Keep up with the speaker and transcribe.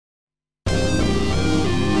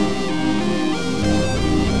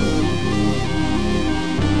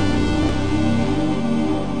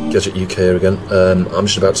Gadget UK here again. I'm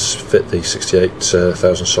just about to fit the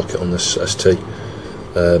 68,000 socket on this ST,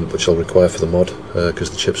 which I'll require for the mod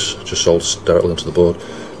because the chips just sold directly onto the board.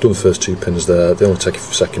 Done the first 2 pins there. They only take a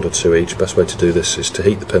second or two each. Best way to do this is to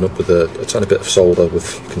heat the pin up with a tiny bit of solder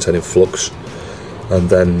containing flux, and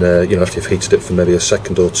then after you've heated it for maybe a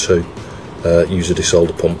second or two, use a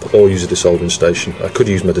desolder pump or use a desoldering station. I could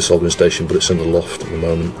use my desoldering station, but it's in the loft at the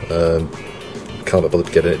moment. Can't be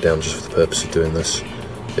bothered getting it down just for the purpose of doing this.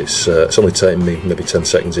 It's only taking me maybe 10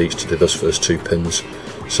 seconds each to do those first 2 pins.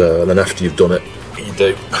 So, and then after you've done it, what you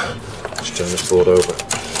do, just turn this board over.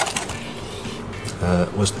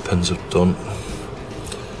 Where's the pins I've done?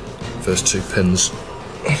 First 2 pins,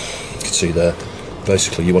 you can see there.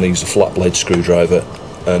 Basically, you want to use a flat blade screwdriver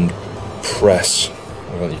and press.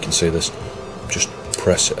 Well, you can see this. Just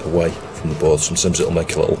press it away from the board. Sometimes it'll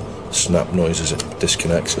make a little snap noise as it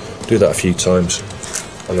disconnects. Do that a few times,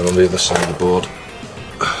 and then on the other side of the board,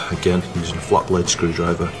 again using a flat blade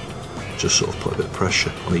screwdriver, just sort of put a bit of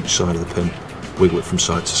pressure on each side of the pin, wiggle it from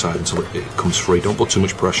side to side until it comes free. Don't put too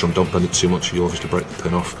much pressure on, don't bend it too much, you'll obviously break the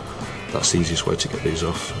pin off. That's the easiest way to get these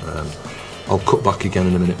off. I'll cut back again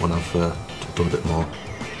in a minute when I've done a bit more.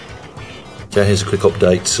 Okay, here's a quick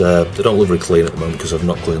update. They don't look very clean at the moment because I've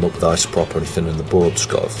not cleaned them up with ice prop or anything, and the board's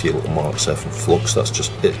got a few little marks there from flux. That's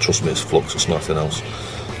just it, trust me, it's flux, it's nothing else.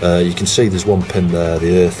 You can see there's one pin there,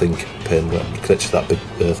 the earthing pin, connected to that big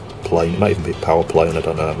earth plane. It might even be a power plane, I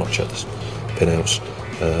don't know, I've not checked this pin out.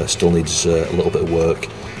 Still needs a little bit of work.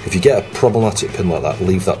 If you get a problematic pin like that,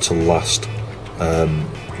 leave that to last.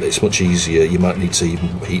 It's much easier. You might need to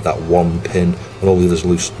even heat that one pin, and all the others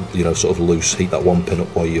loose, sort of loose. Heat that one pin up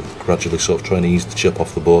while you're gradually sort of trying to ease the chip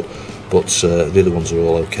off the board. But the other ones are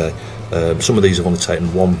all okay. Some of these have only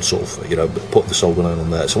taken one sort of, put the soldering iron on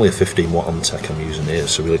there. It's only a 15 watt Amtech I'm using here.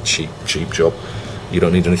 It's a really cheap job. You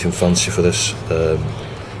don't need anything fancy for this.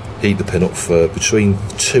 Heat the pin up for between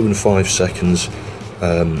 2 and 5 seconds.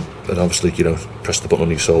 And obviously, press the button on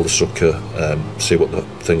your solder sucker, see what the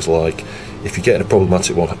thing's like. If you're getting a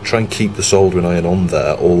problematic one, try and keep the soldering iron on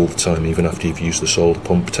there all the time, even after you've used the solder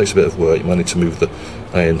pump. It takes a bit of work, you might need to move the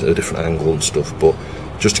iron at a different angle and stuff, but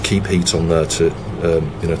just to keep heat on there to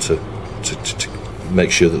make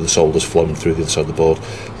sure that the solder's flowing through the other side of the board.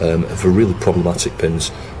 For really problematic pins,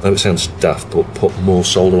 I know it sounds daft, but put more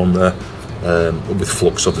solder on there. With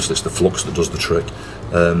flux, obviously it's the flux that does the trick.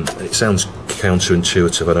 It sounds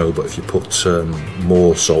counterintuitive, I know, but if you put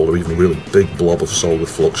more solder, even a really big blob of solder with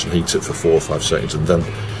flux, and heat it for 4 or 5 seconds and then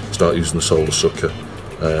start using the solder sucker,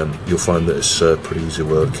 you'll find that it's pretty easy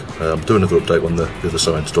work. I'm doing another update when the other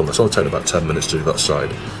side's done. It's only taken about 10 minutes to do that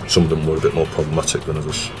side. Some of them were a bit more problematic than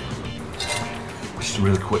others. Just a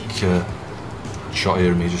really quick shot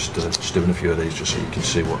here of me just doing a few of these just so you can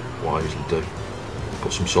see what I usually do.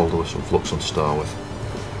 Put some solder with some flux on to start with.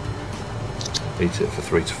 Heat it for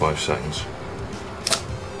 3 to 5 seconds.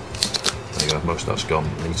 There you go, most of that's gone.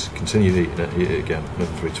 You need to continue heating it, heat it again,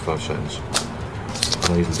 maybe 3 to 5 seconds.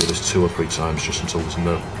 And I usually do this 2 or 3 times just until there's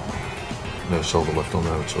no solder left on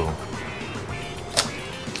there at all.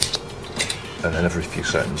 And then every few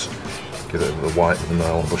seconds, give it a wipe with a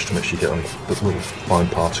nylon brush to make sure you get any little fine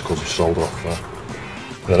particles of solder off there.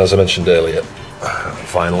 And then, as I mentioned earlier,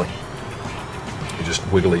 finally, you just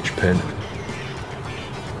wiggle each pin.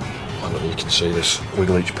 And then you can see this,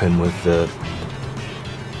 wiggle each pin with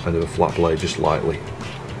end of a flat blade just lightly.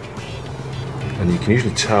 And you can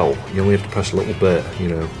usually tell, you only have to press a little bit,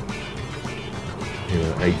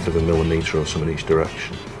 1/8 of a millimetre or something in each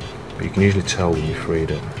direction. But you can usually tell when you freed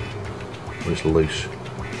it, when it's loose,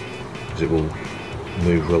 because it will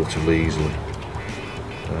move relatively easily.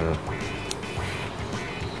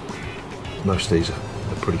 Most of these are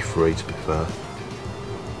pretty free, to be fair.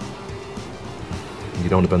 You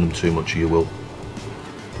don't want to bend them too much or you will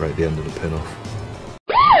break the end of the pin off.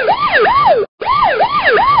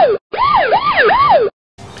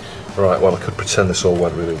 Right, well, I could pretend this all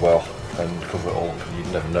went really well and cover it all up, and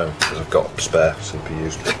you'd never know because I've got spare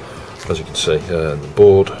CPUs. As you can see, the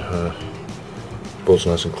board's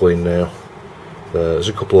nice and clean now. There's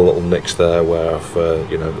a couple of little nicks there where I've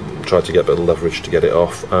tried to get a bit of leverage to get it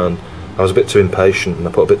off, and I was a bit too impatient and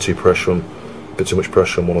I put a bit too much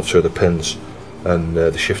pressure on one or two of the pins, and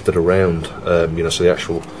they shifted around, so the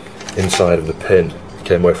actual inside of the pin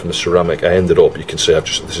came away from the ceramic. I ended up, you can see,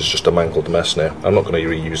 this is just a mangled mess now. I'm not going to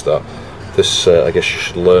reuse that. This, I guess you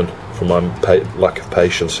should learn from my lack of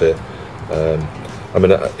patience here.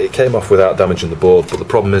 It came off without damaging the board, but the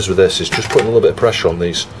problem is with this is just putting a little bit of pressure on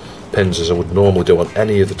these pins, as I would normally do on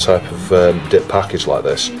any other type of dip package like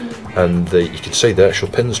this, and you can see the actual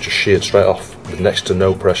pins just sheared straight off with next to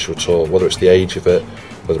no pressure at all, whether it's the age of it,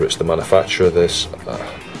 whether it's the manufacturer of this.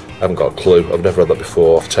 haven't got a clue. I've never had that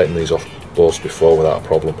before. I've taken these off boards before without a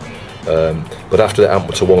problem. But after it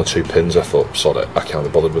amped to 1 or 2 pins, I thought, sod it, I can't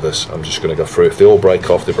be bothered with this. I'm just going to go through. If they all break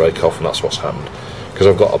off, they break off, and that's what's happened. Because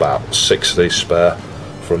I've got about 6 of these spare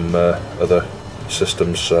from other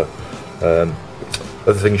systems. So,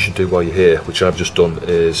 other thing you should do while you're here, which I've just done,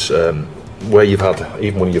 is where you've had,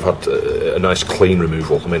 even when you've had a nice clean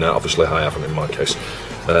removal, I mean, obviously I haven't in my case,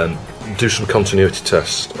 do some continuity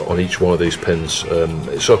tests on each one of these pins.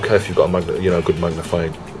 It's okay if you've got a good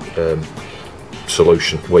magnifying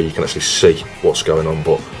solution where you can actually see what's going on,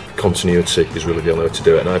 but continuity is really the only way to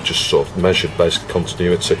do it. And I've just sort of measured basic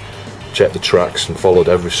continuity, checked the tracks, and followed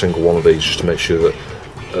every single one of these just to make sure that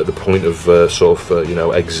at the point of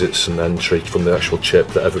exits and entry from the actual chip,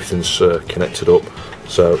 that everything's connected up.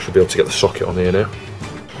 So I should be able to get the socket on here now.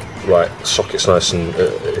 Right, the socket's nice and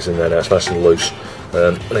is in there now. It's nice and loose.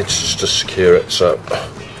 I need just to secure it. So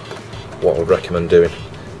what I would recommend doing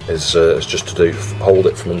is just to hold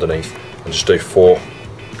it from underneath and just do 4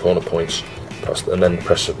 corner points, and then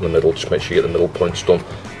press it in the middle. Just make sure you get the middle points done,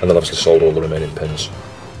 and then obviously solder all the remaining pins.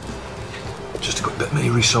 Just a quick bit of me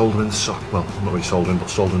resoldering the socket. Well, not resoldering, but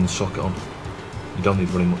soldering the socket on. You don't need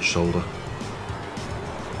very much solder.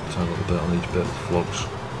 Tiny little bit on each bit, flogs,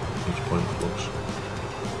 each point flogs.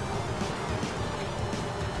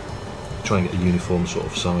 Try and get a uniform sort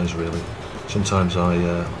of size, really. Sometimes I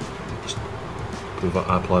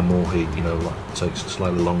apply more heat, like it takes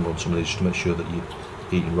slightly longer on some of these, just to make sure that you're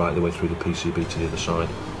heating right the way through the PCB to the other side.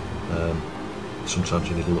 Sometimes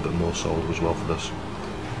you need a little bit more solder as well for this.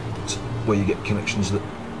 It's where you get connections that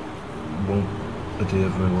won't adhere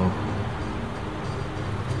very well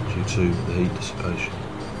due to the heat dissipation.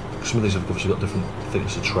 Some of these have obviously got different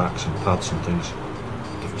thickness of tracks and pads and things,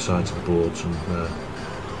 different sides of the boards, and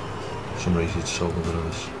some are easier to solder than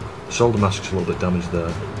others. The solder mask's a little bit damaged there.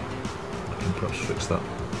 I can perhaps fix that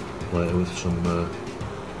later with some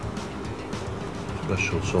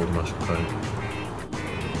special solder mask paint.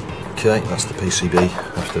 Okay, that's the PCB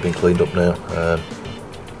after they've been cleaned up now.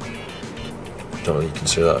 Don't know if you can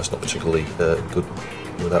see that, it's not particularly good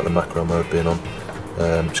without the macro mode being on.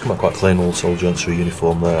 It's come out quite clean, all the solder joints are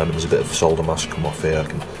uniform there. There's a bit of solder mask come off here. I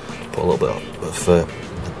can put a little bit of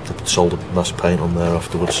the solder mask paint on there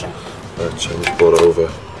afterwards. So we've brought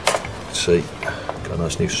over, see, got a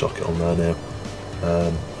nice new socket on there now,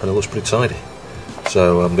 and it looks pretty tidy.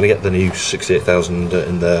 So I'm going to get the new 68,000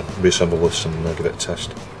 in there, reassemble this, and give it a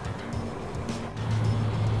test.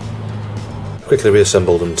 Quickly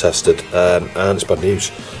reassembled and tested, and it's bad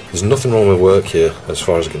news. There's nothing wrong with work here as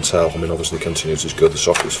far as I can tell. I mean, obviously the continuity is good, the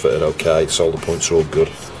socket's fitted okay, solder points are all good.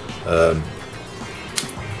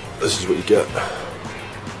 This is what you get.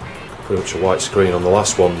 Pretty much a white screen. On the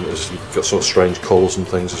last one, you've got sort of strange colours and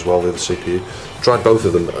things as well, the other CPU. Tried both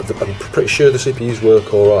of them. I'm pretty sure the CPUs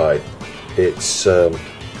work alright. It's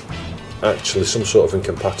actually some sort of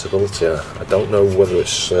incompatibility. I don't know whether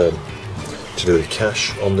it's to do with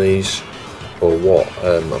cache on these or what.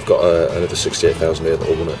 I've got another 68,000 here that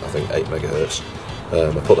will run at, I think, 8 MHz.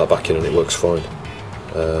 I put that back in and it works fine.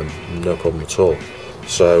 No problem at all.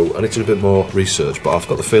 So I need to do a bit more research, but I've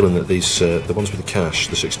got the feeling that these, the ones with the cache,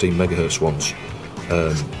 the 16 MHz ones,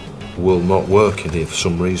 will not work in here for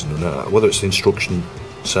some reason. And whether it's the instruction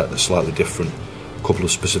set that's slightly different, a couple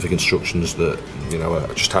of specific instructions that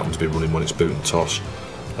just happen to be running when it's boot and toss.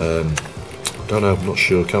 Don't know, I'm not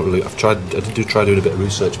sure. Can't really. I did try doing a bit of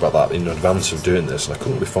research about that in advance of doing this, and I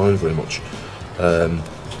couldn't really find very much.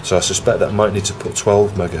 So I suspect that I might need to put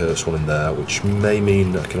 12 MHz one in there, which may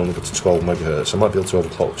mean I can only go to 12 MHz. I might be able to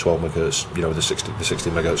overclock 12 MHz, with the 60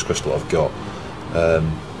 MHz crystal I've got. A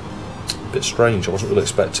bit strange. I wasn't really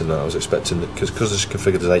expecting that. I was expecting that because this is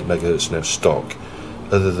configured as 8 MHz now stock,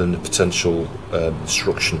 other than the potential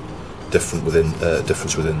instruction difference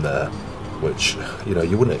within there, which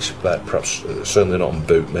you wouldn't expect. Perhaps certainly not on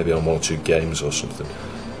boot. Maybe on 1 or 2 games or something.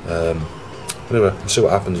 Anyway, let's see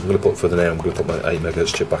what happens. I'm going to put for the now. I'm going to put my 8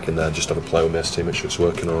 MHz chip back in there and just have a play with my ST, make sure it's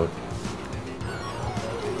working alright.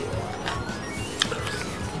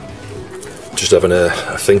 Just having a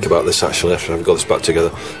think about this actually after I've got this back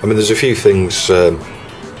together. I mean, there's a few things that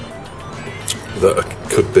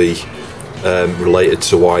could be related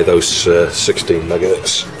to why those 16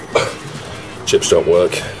 MHz chips don't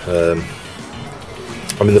work.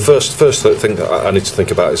 I mean, the first thing that I need to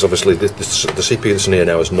think about is obviously the CPU that's in here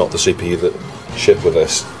now is not the CPU that shipped with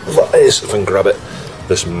this. That is, if I can grab it,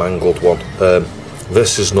 this mangled one.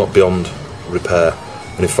 This is not beyond repair,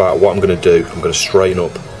 and in fact what I'm going to do, I'm going to straighten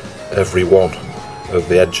up every one of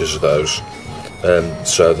the edges of those,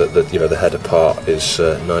 so that the header part is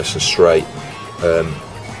nice and straight, and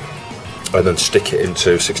then stick it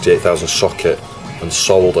into 68,000 socket and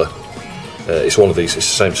solder. It's one of these. It's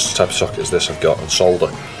the same type of socket as this I've got, and solder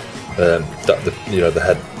the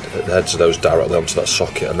heads of those directly onto that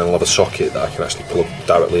socket, and then I'll have a socket that I can actually plug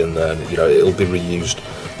directly in there, and it'll be reused.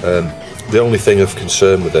 The only thing of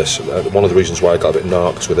concern with this, one of the reasons why I got a bit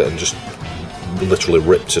narked with it and just literally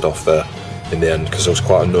ripped it off there in the end, because I was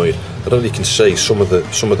quite annoyed. I don't know if you can see some of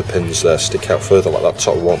the pins there stick out further, like that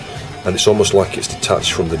top one, and it's almost like it's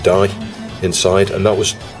detached from the die inside, and that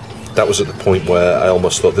was at the point where I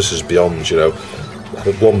almost thought this is beyond, a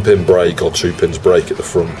 1 pin break or 2 pins break at the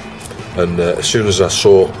front, and as soon as I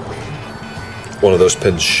saw one of those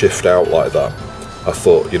pins shift out like that, I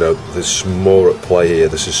thought, there's more at play here.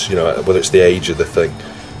 This is, whether it's the age of the thing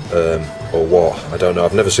or what, I don't know.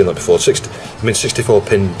 I've never seen that before. 64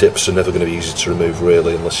 pin dips are never going to be easy to remove,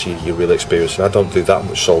 really, unless you're really experienced, and I don't do that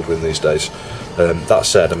much soldering these days. That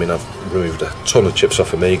said, I've removed a ton of chips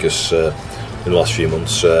off Amigas in the last few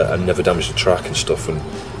months and never damaged the track and stuff, and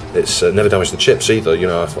it's never damaged the chips either.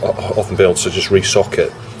 I've often been able to just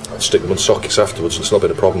re-socket and stick them on sockets afterwards, and it's not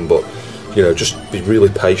been a problem. But just be really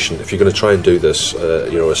patient if you're going to try and do this.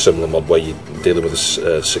 A similar mod where you're dealing with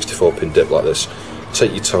a 64 pin dip like this.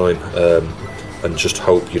 Take your time and just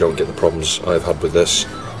hope you don't get the problems I've had with this.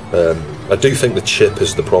 I do think the chip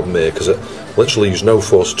is the problem here, because it literally used no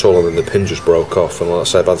force at all, and then the pin just broke off. And like I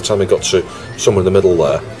say, by the time I got to somewhere in the middle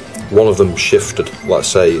there, one of them shifted. Like I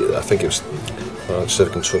say, I think it was. Let's see if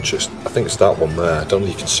I can touch it. I think it's that one there. I don't know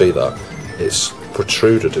if you can see that. It's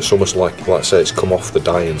protruded. It's almost like I say, it's come off the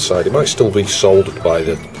die inside. It might still be soldered by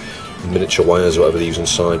the miniature wires or whatever they use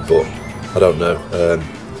inside, but I don't know.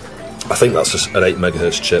 I think that's an 8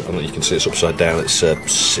 MHz chip, and you can see it's upside down. It's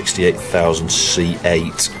 68,000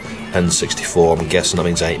 C8 N64. I'm guessing that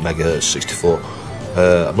means 8 MHz 64.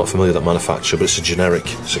 I'm not familiar with that manufacturer, but it's a generic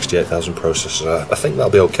 68,000 processor. I think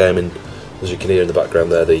that'll be okay. As you can hear in the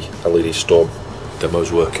background there, the LED Storm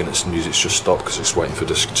demo's working. The music's just stopped because it's waiting for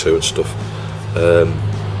disc 2 and stuff.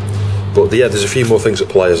 But yeah, there's a few more things at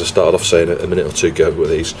play, as I started off saying a minute or two ago with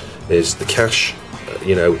these. Is the cache.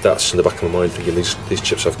 That's in the back of my mind, thinking these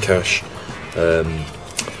chips have cache.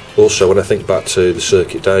 Also, when I think back to the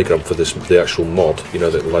circuit diagram for the actual mod,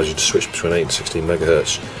 that allows you to switch between 8 and 16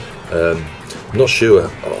 MHz. I'm not sure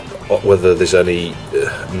whether there's any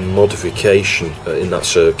modification in that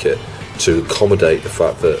circuit to accommodate the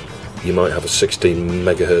fact that you might have a 16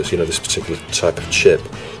 MHz, this particular type of chip,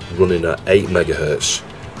 running at 8 MHz.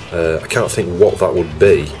 I can't think what that would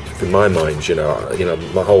be. In my mind,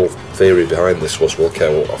 my whole theory behind this was, I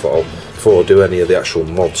thought, before I do any of the actual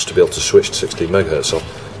mods to be able to switch to 16 MHz,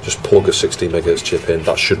 I'll just plug a 16 MHz chip in.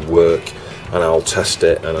 That should work, and I'll test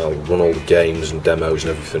it, and I'll run all the games and demos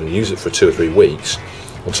and everything, and use it for 2 or 3 weeks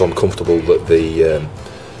until I'm comfortable that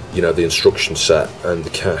the instruction set and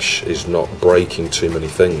the cache is not breaking too many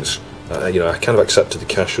things. I kind of accepted the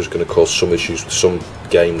cache was going to cause some issues with some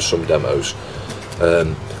games, some demos.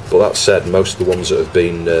 But that said, most of the ones that have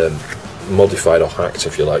been modified or hacked,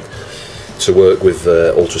 if you like, to work with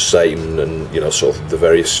Ultra Satan and sort of the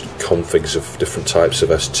various configs of different types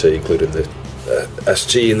of ST, including the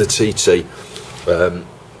ST and the TT,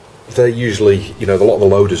 they're usually, a lot of the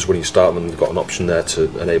loaders, when you start them, they've got an option there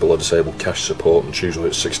to enable or disable cache support and choose whether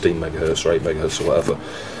it's 16 MHz or 8 MHz or whatever.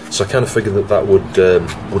 So I kind of figured that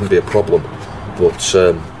wouldn't be a problem, but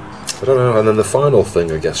I don't know. And then the final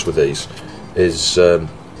thing, I guess, with these is I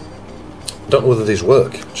don't know whether these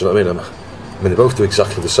work. Do you know what I mean? They both do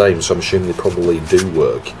exactly the same, so I'm assuming they probably do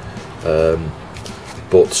work.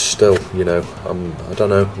 But still, I don't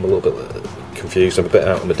know. I'm a little bit confused. I'm a bit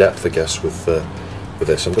out of my depth, I guess, with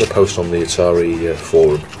this. I'm going to post on the Atari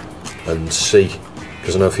forum and see,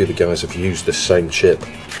 because I know a few of the guys have used this same chip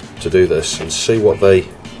to do this, and see what they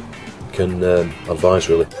can advise,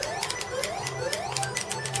 really.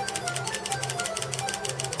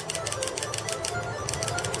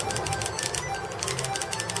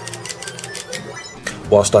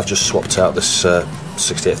 Whilst I've just swapped out this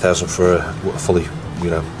 68,000 for a fully,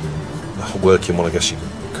 working one, I guess you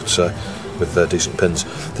could say, with decent pins.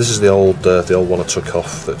 This is the old one I took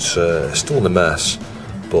off. That's still in a mess,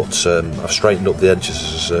 but I've straightened up the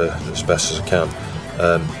edges as best as I can.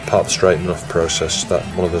 Part of the straightening off process, that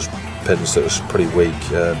one of those pins that was pretty weak,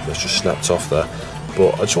 that's just snapped off there.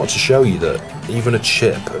 But I just wanted to show you that even a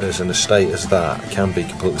chip as in a state as that can be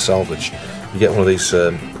completely salvaged. You get one of these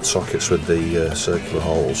sockets with the circular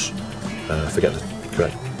holes, I forget the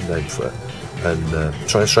correct name for it, and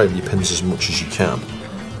try and straighten your pins as much as you can.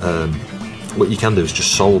 What you can do is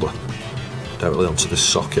just solder directly onto this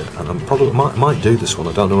socket, and I might do this one.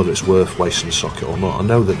 I don't know whether it's worth wasting the socket or not. I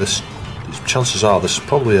know that chances are this is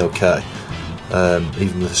probably okay,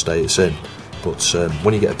 even with the state it's in, but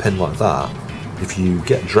when you get a pin like that, if you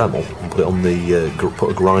get Dremel and put it on the put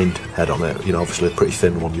a grind head on it, you know, obviously a pretty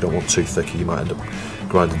thin one, you don't want too thick, or you might end up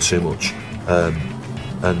grinding too much,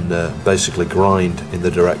 and basically grind in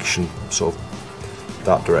the direction, sort of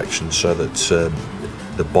that direction, so that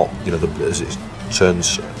the bot, you know, as it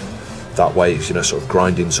turns that way, you know, sort of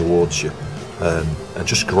grinding towards you, and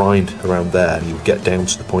just grind around there, and you'll get down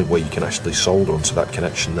to the point where you can actually solder onto that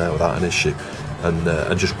connection there without an issue,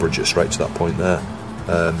 and just bridge it straight to that point there.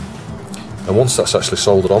 And once that's actually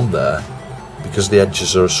soldered on there, because the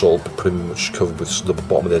edges are sort of pretty much covered with, the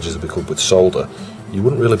bottom of the edges are covered with solder, you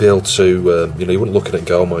wouldn't really be able to, you know, you wouldn't look at it and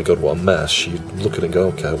go, oh my god, what a mess. You'd look at it and go,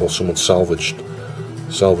 okay, well, someone salvaged a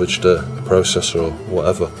processor or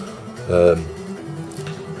whatever.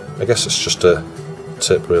 I guess it's just a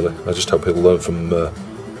tip, really. I just hope people learn from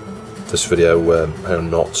this video how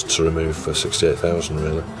not to remove 68,000,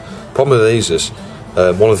 really. Problem with these is, one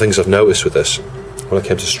of the things I've noticed with this, when I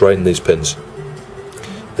came to straighten these pins,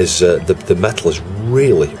 is the metal is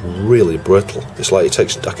really, really brittle. It's like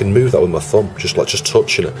I can move that with my thumb, just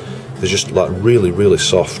touching it. It's just like really, really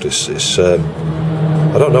soft. It's I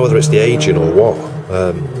don't know whether it's the aging or what.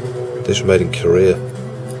 These were made in Korea.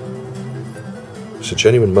 It's a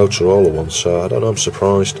genuine Motorola one, so I don't know, I'm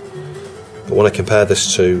surprised. But when I compare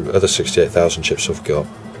this to other 68,000 chips I've got,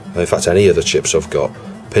 in fact any other chips I've got,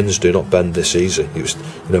 pins do not bend this easy. It was,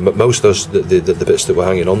 you know, most of those the bits that were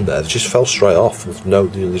hanging on there, they just fell straight off. With no,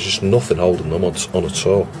 there's just nothing holding them on at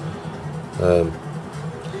all.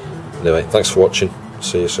 Anyway, thanks for watching.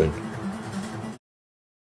 See you soon.